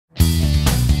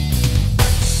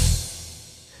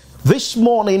This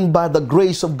morning, by the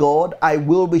grace of God, I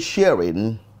will be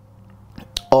sharing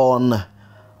on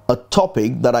a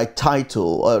topic that I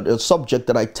title, a subject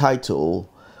that I title,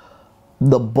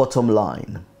 the bottom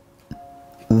line.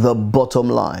 The bottom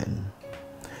line.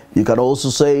 You can also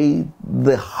say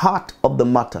the heart of the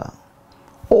matter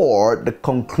or the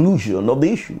conclusion of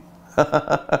the issue.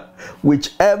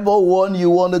 Whichever one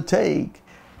you want to take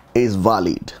is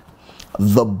valid.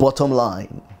 The bottom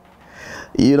line.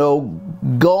 You know,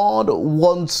 God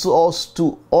wants us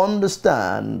to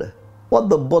understand what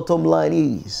the bottom line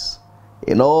is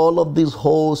in all of this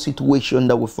whole situation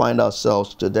that we find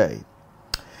ourselves today.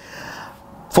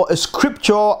 For a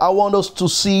scripture, I want us to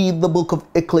see the book of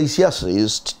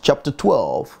Ecclesiastes, chapter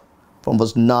 12, from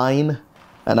verse 9,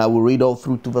 and I will read all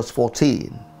through to verse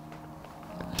 14.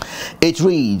 It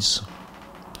reads,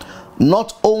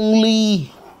 "Not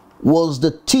only was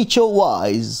the teacher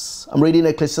wise," I'm reading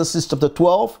Ecclesiastes chapter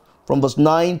 12 from verse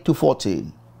 9 to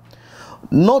 14.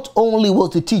 "Not only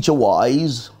was the teacher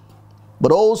wise,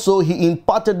 but also he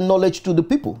imparted knowledge to the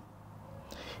people.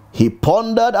 He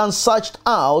pondered and searched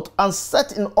out and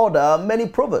set in order many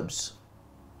proverbs.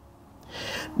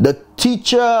 The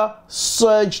teacher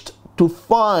searched to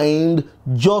find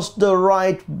just the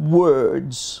right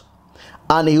words,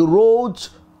 and he wrote,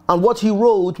 and what he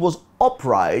wrote was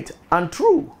upright and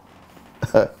true.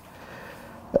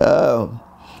 The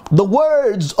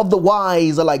words of the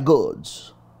wise are like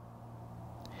goods.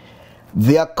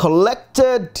 Their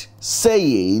collected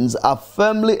sayings are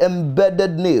firmly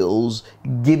embedded nails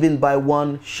given by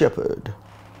one shepherd.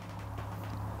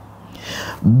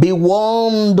 Be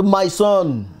warned, my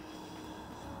son,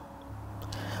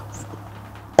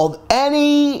 of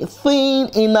anything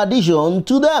in addition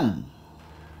to them.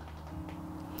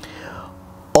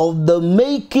 Of the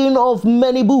making of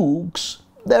many books,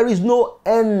 there is no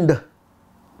end,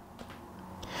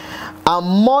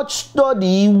 and much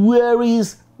study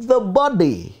wearies the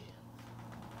body.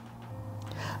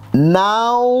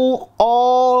 Now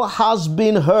all has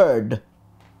been heard."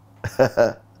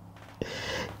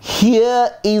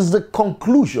 Here is the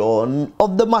conclusion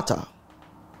of the matter.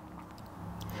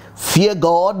 Fear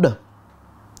God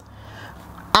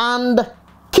and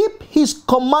keep his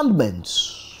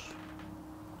commandments,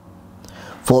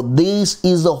 for this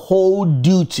is the whole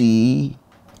duty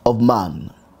of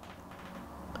man.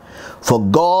 For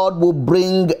God will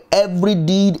bring every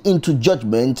deed into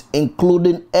judgment,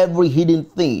 including every hidden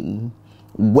thing,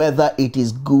 whether it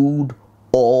is good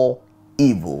or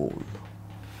evil.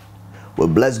 We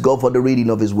bless God for the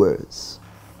reading of his words.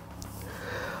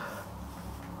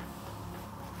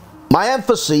 My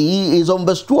emphasis is on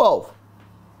verse 12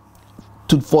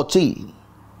 to 14.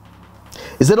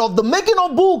 He said, "Of the making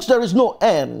of books there is no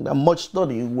end, and much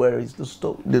study where is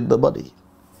the body.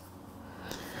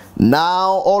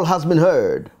 Now all has been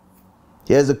heard.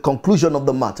 Here's the conclusion of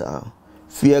the matter.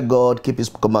 Fear God, keep his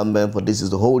commandment, for this is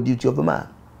the whole duty of a man."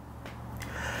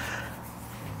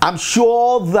 I'm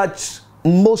sure that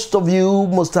most of you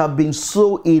must have been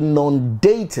so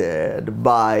inundated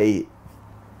by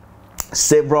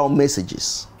several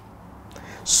messages.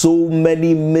 So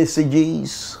many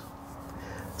messages.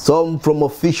 Some from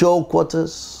official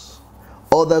quarters,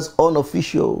 others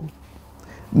unofficial,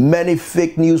 many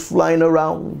fake news flying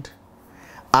around,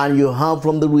 and you have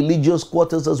from the religious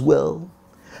quarters as well.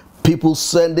 People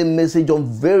sending message on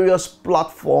various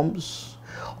platforms,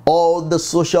 all the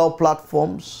social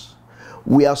platforms.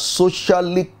 We are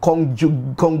socially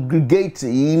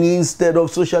congregating instead of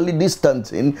socially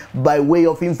distancing by way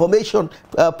of information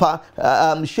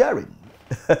sharing.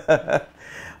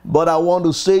 But I want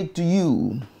to say to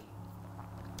you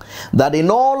that in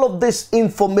all of this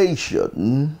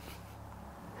information,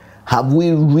 have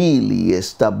we really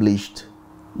established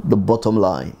the bottom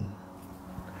line?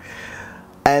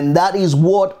 And that is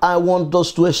what I want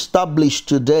us to establish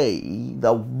today,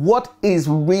 that what is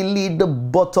really the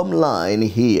bottom line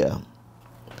here.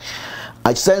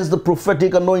 I sense the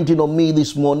prophetic anointing on me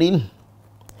this morning,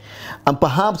 and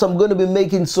perhaps I'm going to be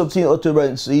making certain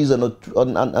utterances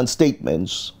and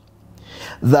statements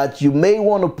that you may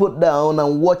want to put down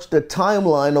and watch the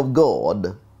timeline of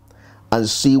God and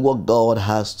see what God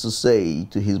has to say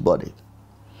to his body.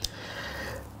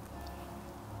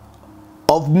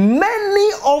 Of many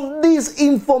of this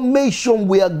information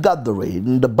we are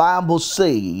gathering, the Bible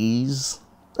says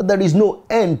that there is no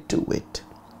end to it.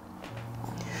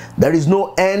 There is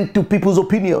no end to people's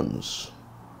opinions.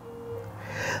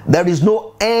 There is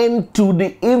no end to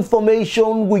the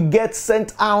information we get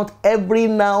sent out every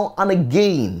now and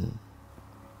again.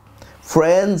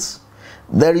 Friends,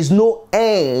 there is no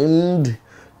end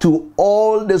to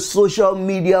all the social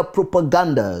media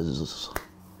propagandas.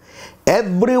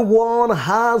 Everyone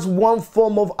has one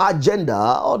form of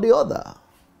agenda or the other.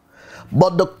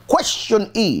 But the question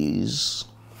is,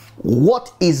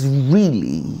 what is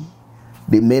really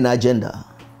the main agenda?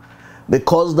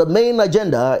 Because the main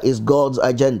agenda is God's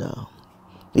agenda.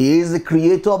 He is the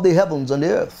creator of the heavens and the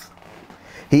earth.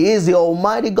 He is the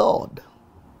Almighty God.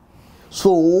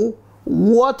 So,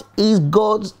 what is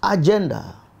God's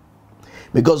agenda?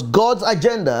 Because God's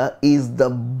agenda is the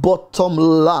bottom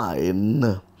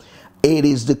line. It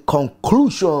is the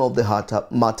conclusion of the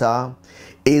matter,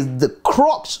 is the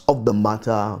crux of the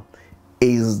matter,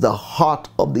 is the heart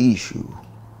of the issue.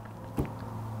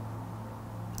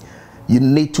 You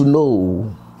need to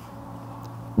know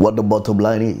what the bottom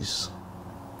line is.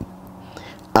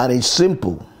 And it's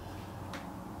simple.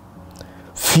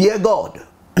 Fear God.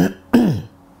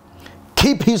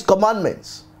 Keep his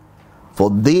commandments.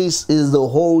 For this is the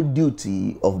whole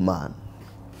duty of man.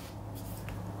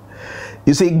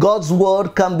 You see, God's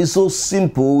word can be so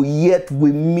simple, yet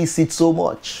we miss it so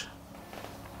much.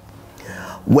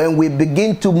 When we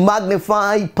begin to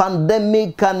magnify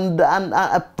pandemic and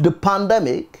the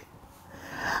pandemic,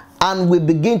 and we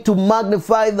begin to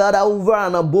magnify that over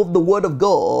and above the word of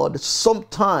God,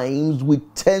 sometimes we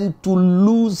tend to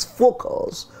lose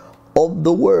focus of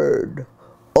the word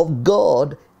of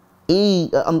God. We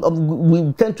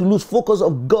tend to lose focus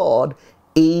of God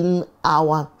in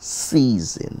our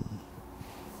season.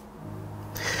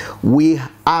 We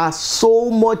are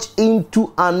so much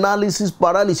into analysis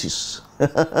paralysis.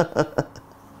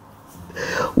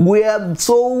 We have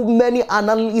so many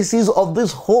analyses of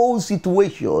this whole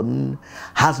situation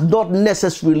has not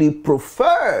necessarily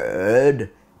preferred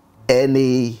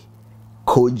any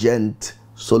cogent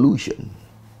solution.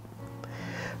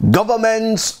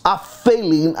 Governments are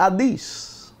failing at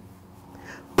this.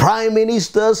 Prime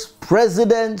ministers,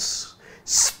 presidents,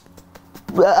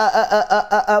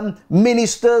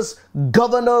 ministers,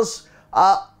 governors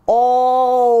are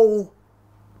all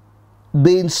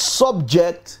being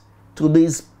subject to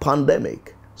this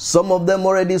pandemic. Some of them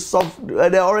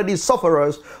they're already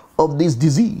sufferers of this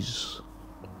disease.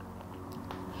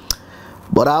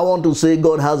 But I want to say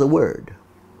God has a word.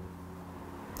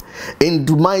 It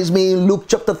reminds me in Luke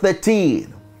chapter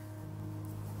 13,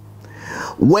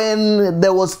 when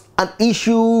there was an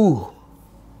issue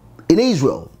in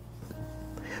Israel,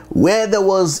 where there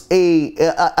was a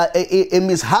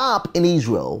mishap in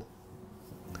Israel.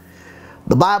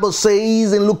 The Bible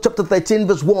says in Luke chapter 13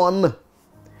 verse 1,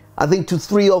 I think to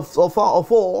 3 or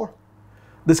 4,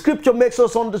 the scripture makes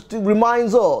us understand,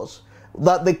 reminds us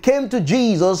that they came to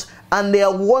Jesus and they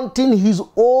are wanting his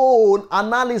own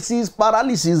analysis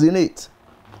paralysis in it.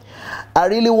 I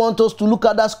really want us to look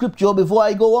at that scripture before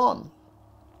I go on.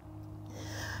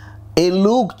 In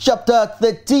Luke chapter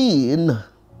 13,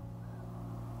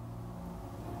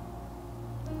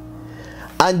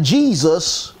 and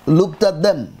Jesus looked at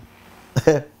them.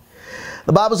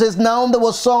 The Bible says, now there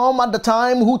was some at the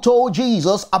time who told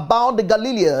Jesus about the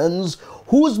Galileans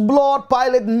whose blood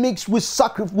Pilate mixed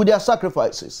with their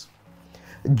sacrifices.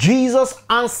 Jesus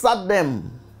answered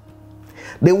them.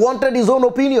 They wanted his own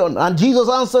opinion, and Jesus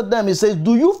answered them. He says,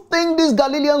 do you think these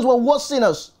Galileans were worse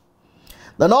sinners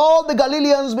than all the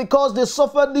Galileans because they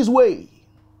suffered this way?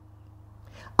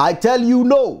 I tell you,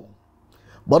 no.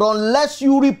 But unless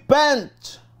you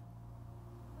repent,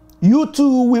 you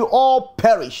too will all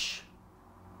perish.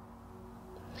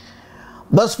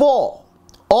 Verse 4.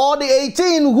 All the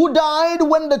 18 who died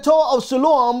when the tower of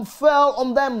Siloam fell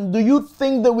on them, do you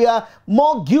think that we are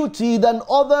more guilty than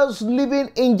others living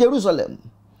in Jerusalem?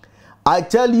 I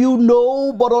tell you,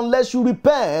 no, but unless you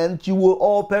repent, you will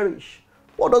all perish.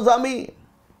 What does that mean?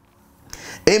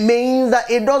 It means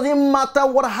that it doesn't matter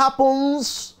what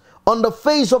happens on the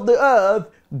face of the earth,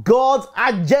 God's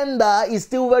agenda is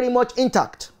still very much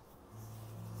intact.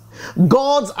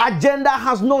 God's agenda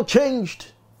has not changed.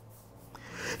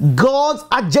 God's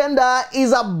agenda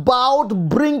is about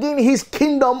bringing his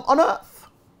kingdom on earth.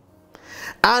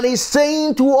 And he's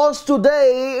saying to us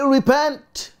today,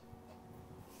 repent.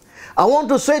 I want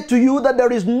to say to you that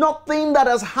there is nothing that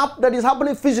is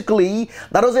happening physically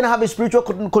that doesn't have a spiritual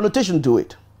connotation to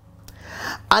it.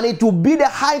 And it will be the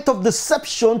height of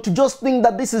deception to just think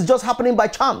that this is just happening by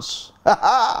chance.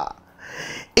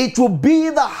 It will be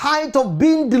the height of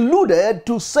being deluded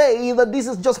to say that this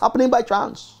is just happening by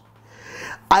chance.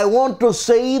 I want to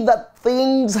say that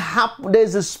things happen.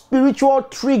 There's a spiritual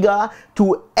trigger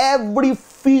to every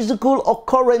physical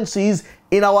occurrences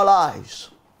in our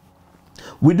lives.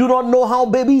 We do not know how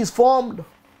baby is formed,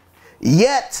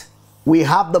 yet we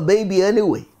have the baby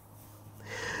anyway.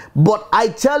 But I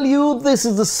tell you, this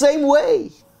is the same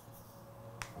way.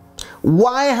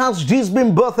 Why has Jesus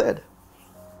been birthed?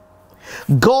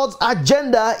 God's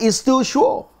agenda is still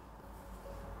sure.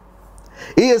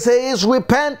 He says,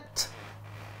 repent.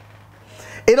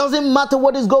 It doesn't matter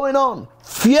what is going on.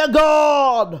 Fear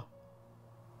God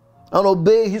and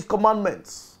obey his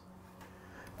commandments.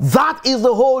 That is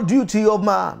the whole duty of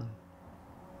man.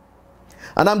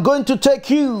 And I'm going to take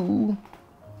you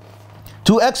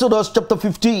to Exodus chapter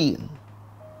 15.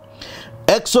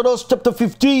 Exodus chapter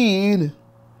 15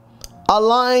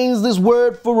 aligns this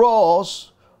word for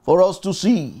us to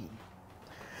see.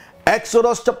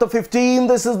 Exodus chapter 15,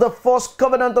 this is the first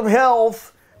covenant of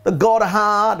health that God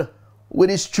had with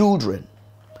his children.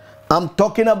 I'm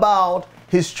talking about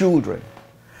his children.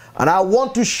 And I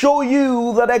want to show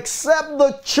you that except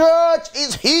the church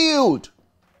is healed,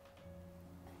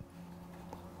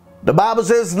 the Bible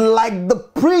says, like the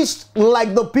priest,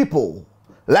 like the people.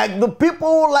 Like the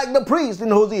people, like the priest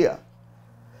in Hosea.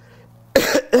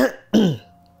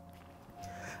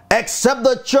 Except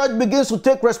the church begins to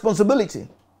take responsibility.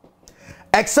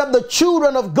 Except the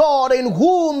children of God in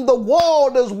whom the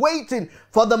world is waiting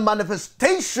for the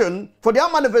manifestation, for their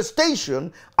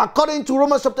manifestation, according to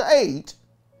Romans chapter 8,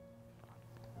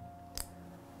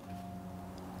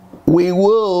 we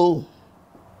will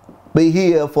be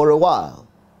here for a while.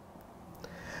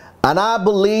 And I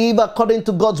believe, according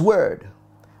to God's word,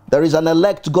 there is an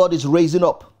elect God is raising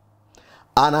up.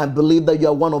 And I believe that you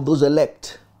are one of those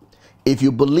elect. If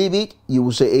you believe it, you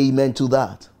will say amen to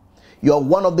that. You are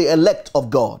one of the elect of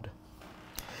God.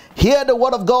 Hear the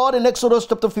word of God in Exodus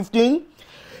chapter 15.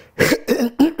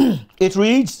 It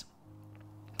reads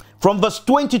from verse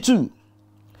 22.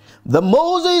 The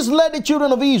Moses led the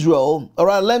children of Israel. All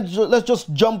right, let's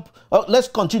just jump. Let's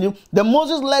continue. The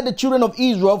Moses led the children of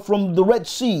Israel from the Red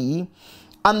Sea,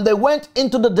 and they went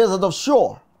into the desert of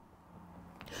Shur.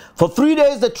 For 3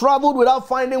 days they traveled without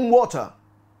finding water.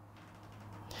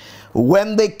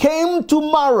 When they came to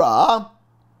Marah,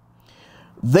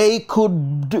 they could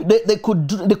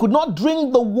not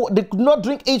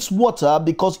drink its water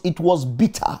because it was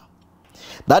bitter.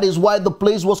 That is why the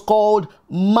place was called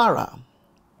Marah.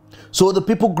 So the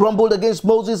people grumbled against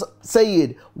Moses,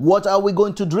 saying, "What are we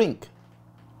going to drink?"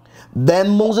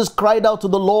 Then Moses cried out to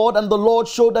the Lord, and the Lord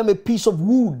showed him a piece of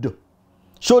wood.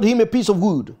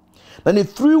 Then he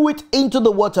threw it into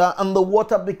the water, and the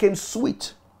water became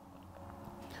sweet.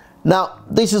 Now,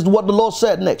 this is what the Lord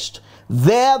said next.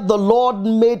 There the Lord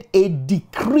made a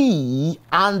decree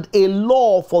and a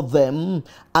law for them,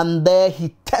 and there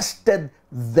he tested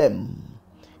them.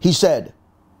 He said,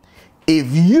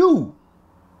 if you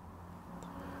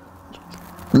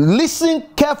listen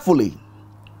carefully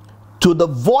to the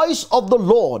voice of the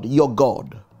Lord your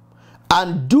God,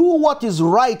 and do what is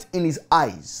right in his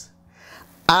eyes,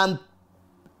 and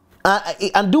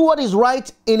do what is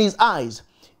right in his eyes,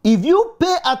 if you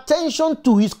pay attention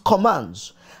to his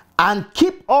commands and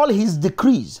keep all his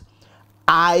decrees,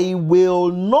 I will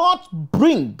not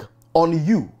bring on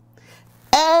you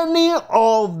any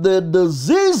of the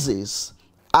diseases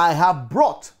I have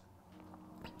brought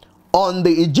on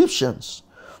the Egyptians,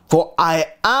 for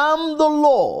I am the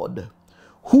Lord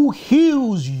who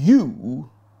heals you.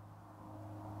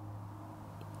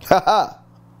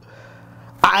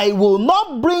 I will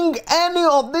not bring any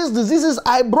of these diseases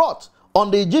I brought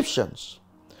on the Egyptians,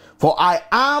 for I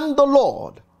am the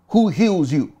Lord who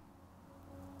heals you.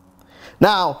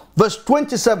 Now, verse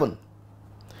 27.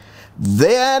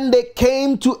 Then they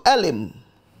came to Elim,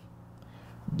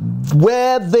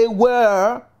 where there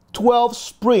were 12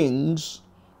 springs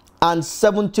and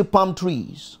 70 palm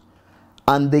trees,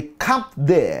 and they camped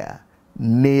there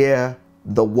near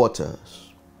the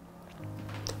waters.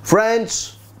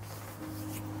 Friends,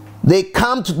 they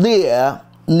camped there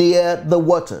near the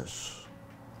waters.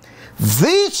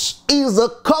 This is the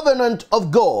covenant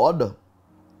of God.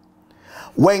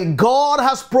 When God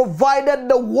has provided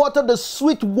the water, the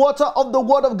sweet water of the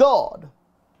word of God,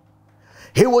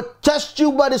 he will test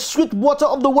you by the sweet water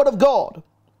of the word of God.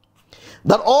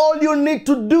 That all you need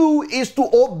to do is to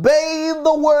obey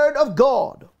the word of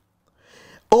God.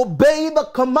 Obey the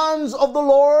commands of the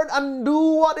Lord and do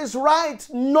what is right,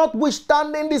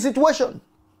 notwithstanding the situation.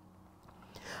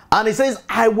 And he says,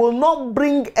 I will not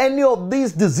bring any of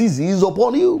these diseases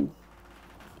upon you.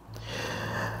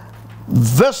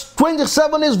 Verse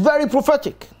 27 is very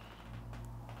prophetic.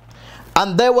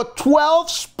 And there were 12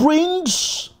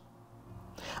 springs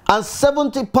and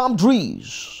 70 palm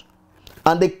trees,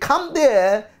 and they camped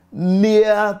there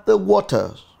near the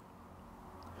waters.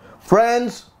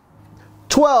 Friends,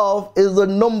 12 is the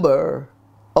number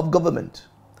of government.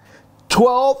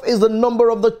 12 is the number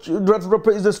of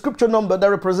is the scripture number that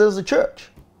represents the church.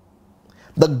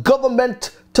 The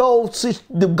government tells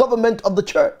the government of the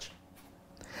church.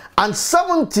 And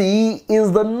 70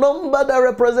 is the number that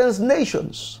represents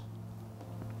nations.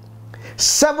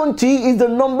 70 is the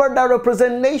number that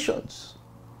represents nations.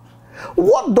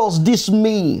 What does this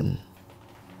mean?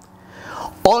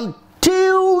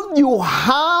 Until you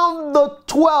have the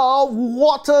 12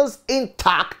 waters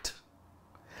intact,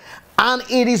 and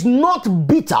it is not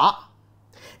bitter,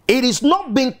 it is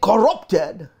not being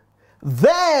corrupted,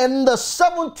 then the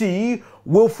 70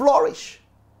 will flourish.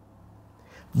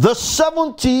 The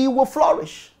 70 will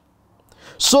flourish.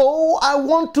 So I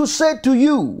want to say to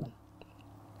you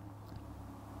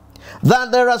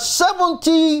that there are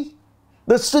 70,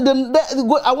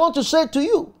 I want to say to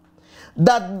you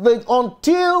that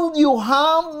until you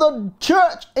have the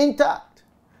church intact,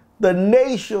 the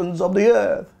nations of the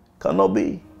earth cannot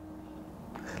be.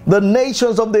 The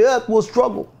nations of the earth will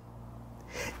struggle.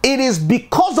 It is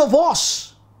because of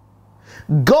us.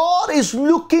 God is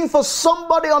looking for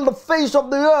somebody on the face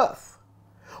of the earth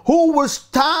who will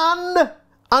stand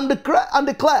and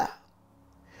declare.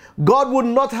 God would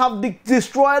not have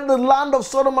destroyed the land of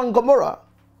Sodom and Gomorrah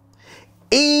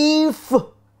if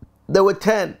there were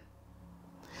 10.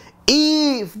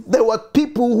 If there were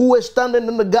people who were standing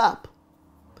in the gap.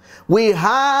 We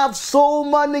have so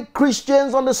many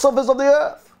Christians on the surface of the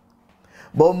earth,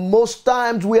 but most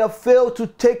times we have failed to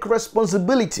take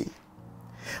responsibility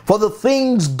for the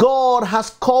things God has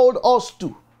called us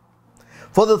to,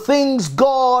 for the things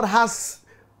God has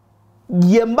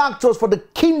earmarked us for the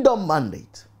kingdom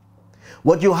mandate.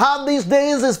 What you have these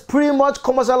days is pretty much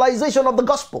commercialization of the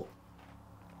gospel.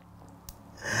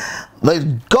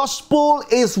 The gospel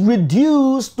is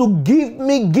reduced to give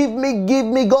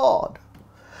me God.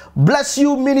 Bless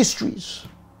you ministries.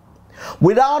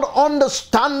 Without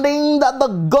understanding that the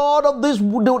God of this,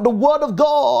 the word of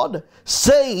God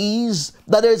says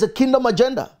that there is a kingdom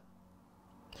agenda.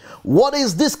 What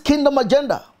is this kingdom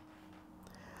agenda?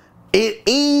 It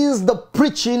is the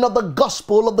preaching of the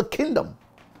gospel of the kingdom.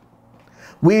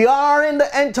 We are in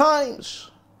the end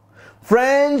times.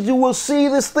 Friends, you will see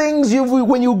these things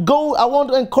when you go. I want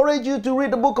to encourage you to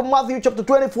read the book of Matthew chapter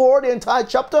 24, the entire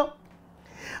chapter,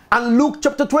 and Luke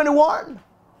chapter 21.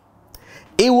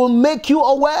 It will make you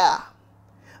aware.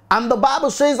 And the Bible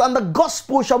says, and the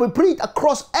gospel shall be preached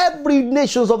across every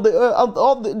nations of the earth,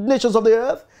 of the nations of the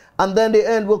earth, and then the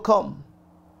end will come.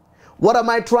 What am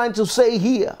I trying to say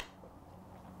here?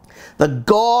 That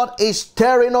God is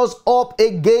stirring us up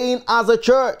again as a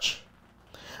church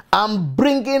and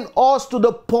bringing us to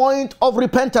the point of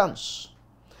repentance.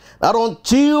 That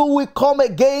until we come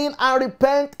again and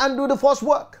repent and do the first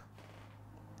work,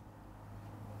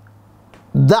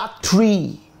 that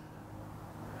tree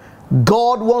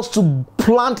God wants to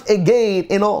plant again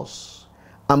in us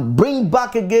and bring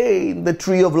back again the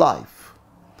tree of life,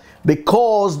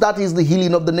 because that is the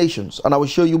healing of the nations. And I will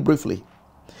show you briefly.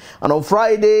 And on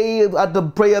Friday at the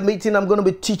prayer meeting, I'm going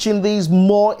to be teaching these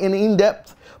more in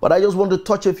depth, but I just want to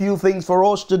touch a few things for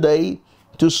us today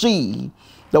to see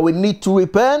that we need to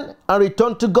repent and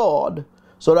return to God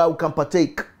so that we can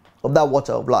partake of that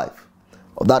water of life,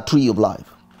 of that tree of life.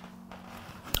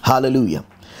 Hallelujah.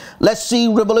 Let's see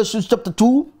Revelation chapter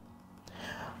 2.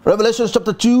 Revelation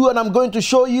chapter 2, and I'm going to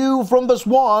show you from verse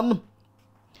 1.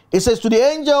 It says, to the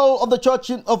angel of the church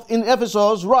in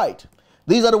Ephesus write,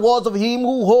 these are the words of him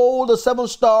who holds the 7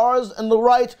 stars in the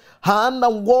right hand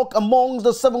and walk amongst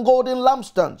the 7 golden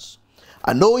lampstands.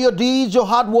 I know your deeds, your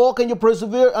hard work, and your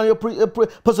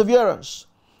perseverance.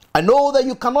 I know that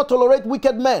you cannot tolerate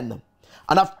wicked men,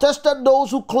 and I've tested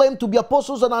those who claim to be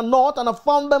apostles and are not, and have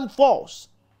found them false.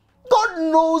 God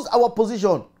knows our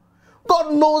position.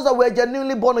 God knows that we are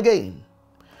genuinely born again.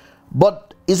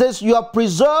 But he says, you have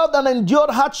preserved and endured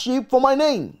hardship for my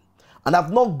name, and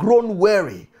have not grown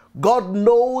weary. God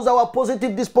knows our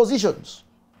positive dispositions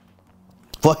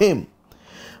for him.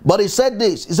 But he said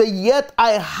this, he said, yet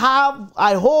I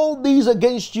hold these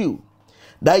against you,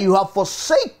 that you have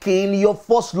forsaken your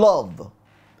first love.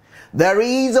 There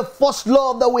is a first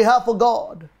love that we have for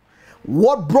God.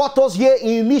 What brought us here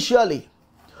initially,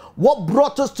 what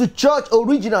brought us to church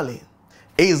originally,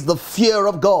 is the fear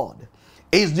of God,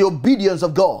 is the obedience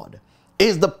of God,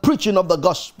 is the preaching of the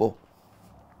gospel.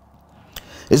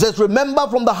 It says, remember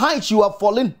from the heights you have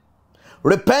fallen.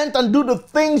 Repent and do the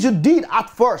things you did at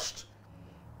first.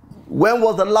 When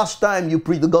was the last time you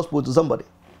preached the gospel to somebody?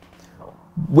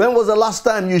 When was the last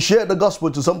time you shared the gospel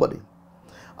to somebody?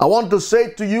 I want to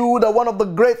say to you that one of the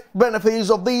great benefits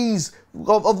of this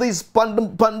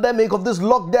pandemic, of this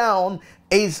lockdown,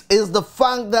 is the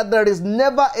fact that there is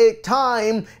never a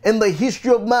time in the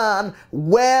history of man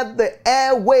where the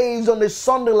airwaves on a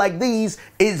Sunday like this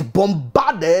is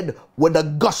bombarded with the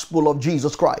gospel of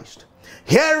Jesus Christ.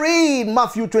 Herein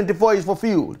Matthew 24 is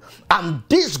fulfilled, and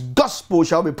this gospel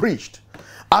shall be preached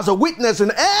as a witness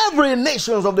in every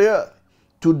nation of the earth.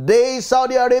 Today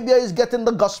Saudi Arabia is getting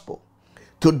the gospel.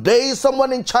 Today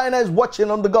someone in China is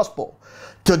watching on the gospel.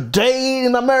 Today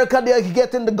in America they are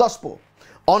getting the gospel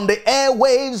on the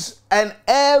airwaves, and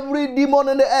every demon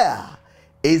in the air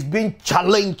is being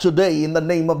challenged today in the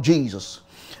name of Jesus.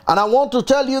 And I want to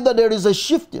tell you that there is a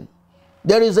shifting,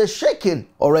 there is a shaking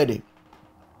already.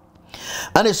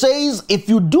 And it says, if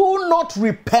you do not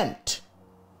repent,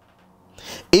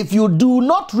 if you do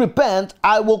not repent,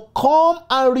 I will come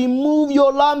and remove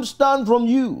your lampstand from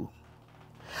you.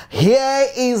 Here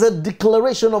is a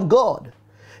declaration of God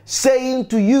saying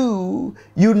to you,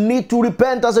 you need to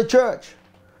repent as a church.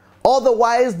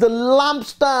 Otherwise, the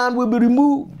lampstand will be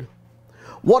removed.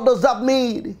 What does that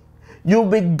mean? You'll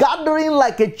be gathering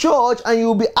like a church and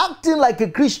you'll be acting like a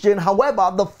Christian.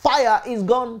 However, the fire is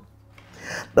gone.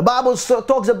 The Bible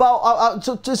talks about,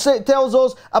 tells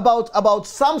us about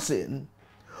Samson,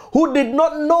 who did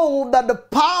not know that the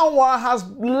power has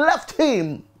left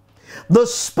him. The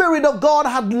Spirit of God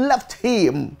had left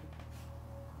him.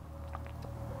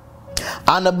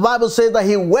 And the Bible says that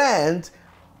he went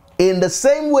in the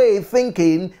same way,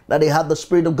 thinking that he had the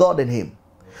Spirit of God in him.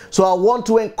 So I want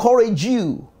to encourage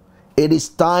you. It is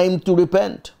time to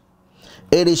repent.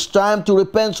 It is time to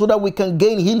repent so that we can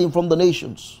gain healing from the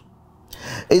nations.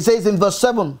 It says in verse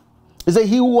 7, it says,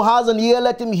 he who has an ear,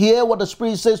 let him hear what the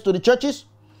Spirit says to the churches.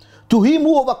 To him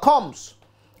who overcomes,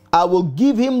 I will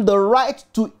give him the right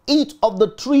to eat of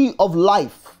the tree of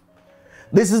life.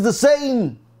 This is the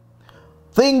same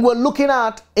thing we're looking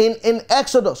at in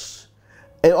Exodus.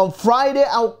 And on Friday,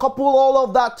 I'll couple all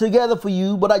of that together for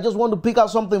you, but I just want to pick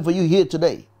out something for you here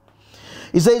today.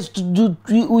 It says,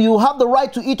 you have the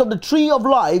right to eat of the tree of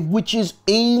life, which is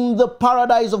in the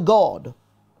paradise of God.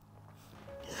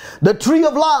 The tree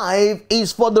of life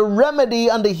is for the remedy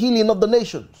and the healing of the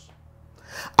nations.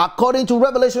 According to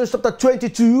Revelation chapter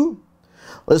 22,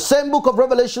 the same book of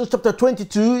Revelation chapter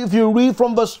 22, if you read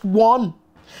from verse 1,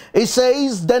 it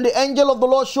says, then the angel of the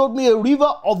Lord showed me a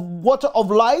river of water of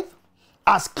life,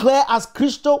 as clear as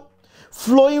crystal,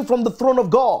 flowing from the throne of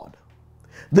God.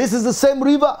 This is the same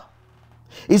river.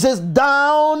 It says,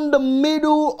 down the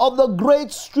middle of the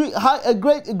great street, a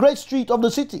great street of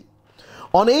the city.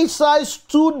 On each side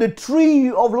stood the tree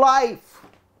of life.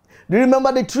 Do you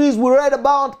remember the trees we read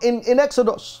about in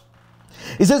Exodus?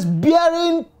 It says,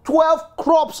 bearing 12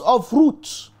 crops of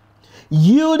fruits,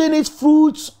 yielding its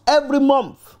fruits every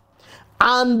month.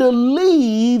 And the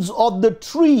leaves of the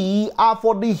tree are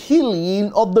for the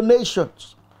healing of the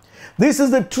nations. This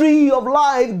is the tree of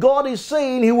life God is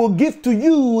saying he will give to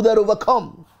you that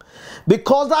overcome.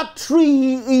 Because that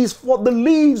tree is for the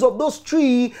leaves of those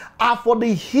trees are for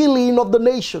the healing of the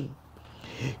nation.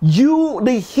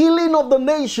 The healing of the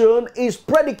nation is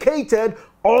predicated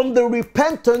on the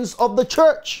repentance of the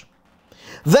church.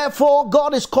 Therefore,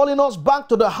 God is calling us back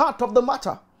to the heart of the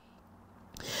matter.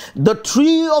 The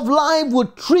tree of life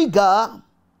would trigger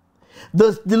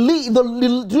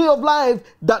the tree of life,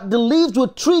 that the leaves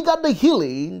would trigger the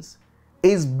healings,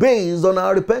 is based on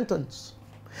our repentance.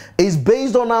 Is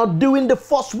based on our doing the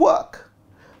first work.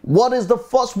 What is the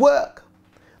first work?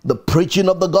 The preaching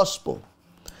of the gospel.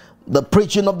 The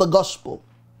preaching of the gospel.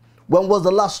 When was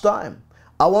the last time?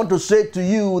 I want to say to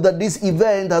you that this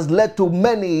event has led to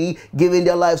many giving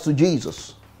their lives to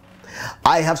Jesus.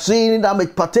 I have seen it. I'm a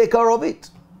partaker of it.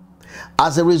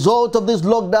 As a result of this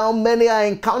lockdown, many are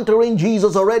encountering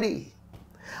Jesus already.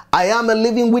 I am a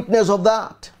living witness of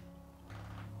that.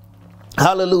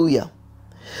 Hallelujah.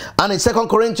 And in 2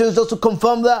 Corinthians, just to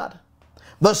confirm that,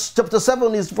 chapter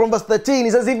 7 is from verse 13.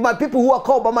 It says, if my people who are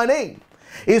called by my name.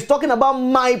 He's talking about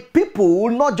my people,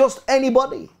 not just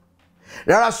anybody.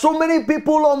 There are so many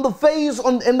people on the face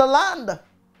in the land,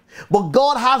 but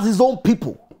God has his own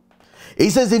people. He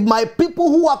says, if my people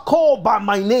who are called by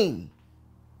my name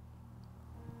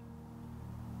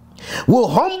will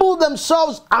humble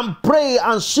themselves and pray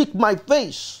and seek my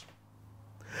face.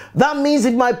 That means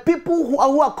if my people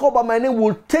who are called by my name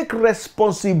will take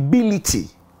responsibility,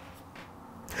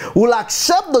 will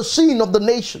accept the sin of the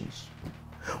nations.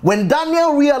 When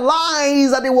Daniel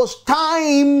realized that it was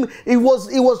time, it was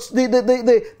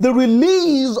the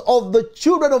release of the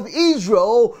children of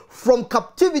Israel from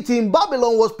captivity in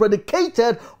Babylon was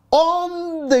predicated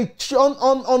on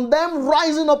them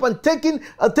rising up and taking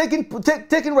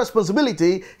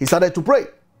responsibility. He started to pray.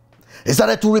 He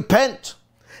started to repent.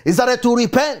 He started to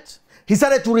repent. He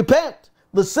started to repent.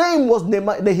 The same was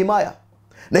Nehemiah.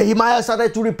 Nehemiah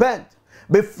started to repent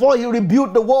before he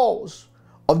rebuilt the walls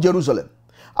of Jerusalem.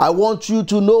 I want you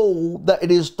to know that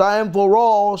it is time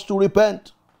for us to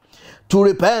repent. To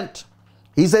repent.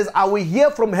 He says, I will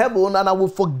hear from heaven and I will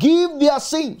forgive their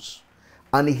sins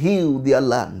and heal their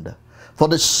land. For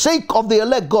the sake of the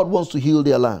elect, God wants to heal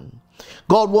their land.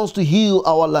 God wants to heal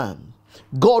our land.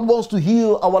 God wants to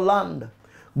heal our land.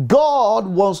 God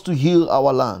wants to heal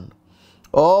our land.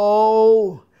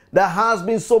 Oh, there has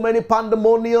been so many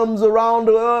pandemoniums around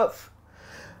the earth.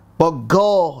 But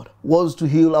God wants to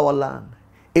heal our land.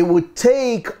 It will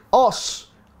take us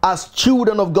as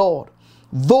children of God,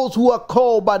 those who are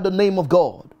called by the name of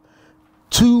God,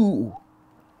 to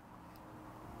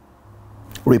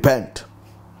repent.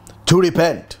 To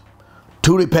repent.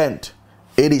 To repent.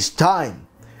 It is time.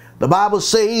 The Bible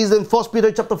says in 1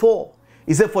 Peter chapter 4,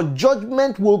 it said, for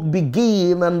judgment will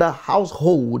begin in the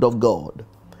household of God.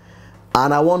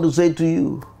 And I want to say to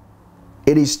you,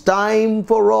 it is time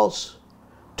for us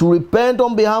to repent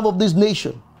on behalf of this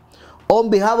nation, on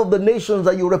behalf of the nations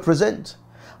that you represent,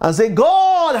 and say,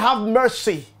 God, have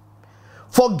mercy.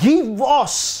 Forgive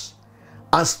us,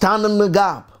 and stand in the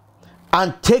gap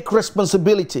and take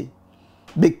responsibility,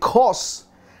 because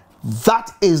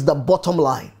that is the bottom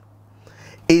line.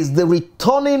 Is the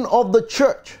returning of the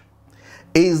church,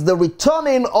 is the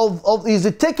returning is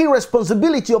the taking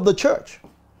responsibility of the church.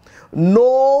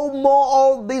 No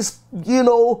more of this,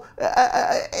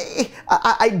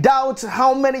 I doubt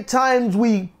how many times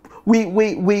we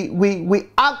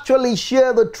actually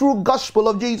share the true gospel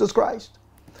of Jesus Christ.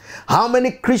 How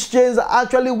many Christians are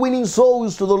actually winning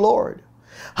souls to the Lord?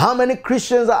 How many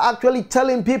Christians are actually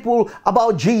telling people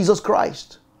about Jesus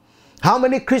Christ? How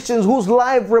many Christians whose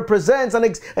life represents and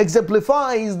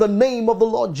exemplifies the name of the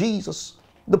Lord Jesus,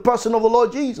 the person of the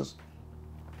Lord Jesus?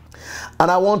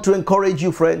 And I want to encourage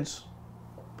you, friends.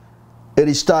 It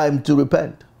is time to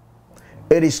repent.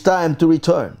 It is time to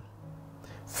return.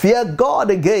 Fear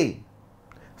God again.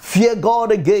 Fear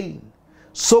God again.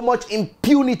 So much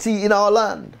impunity in our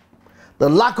land. The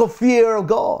lack of fear of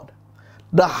God.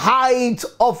 The height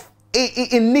of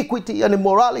iniquity and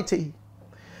immorality.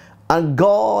 And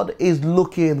God is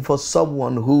looking for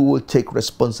someone who will take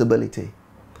responsibility.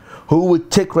 Who will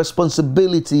take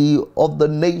responsibility of the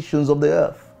nations of the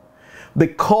earth.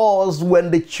 Because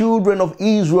when the children of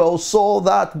Israel saw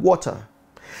that water,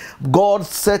 God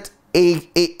set a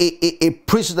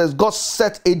precedent. God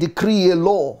set a decree, a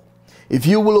law. If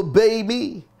you will obey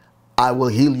me, I will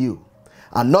heal you.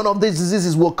 And none of these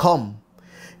diseases will come.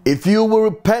 If you will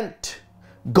repent,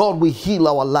 God will heal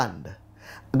our land.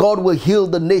 God will heal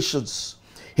the nations.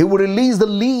 He will release the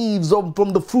leaves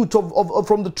from the fruit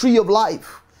from the tree of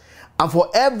life. And for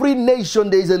every nation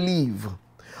there is a leaf.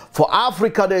 For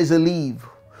Africa there is a leaf.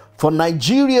 For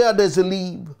Nigeria there is a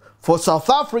leaf. For South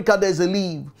Africa there is a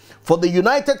leaf. For the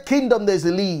United Kingdom there is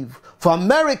a leaf. For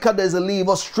America there is a leaf.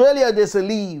 Australia there is a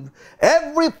leaf.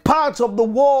 Every part of the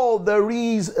world there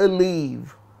is a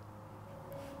leaf.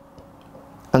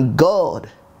 And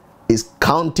God is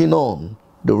counting on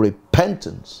the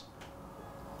repentance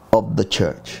of the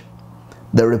church,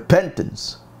 the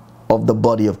repentance of the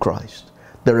body of Christ,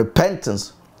 the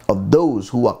repentance of those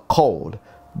who are called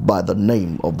by the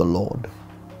name of the Lord.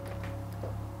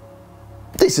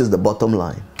 This is the bottom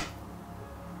line.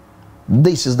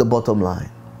 This is the bottom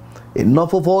line.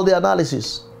 Enough of all the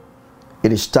analysis.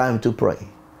 It is time to pray.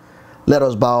 Let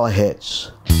us bow our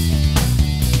heads.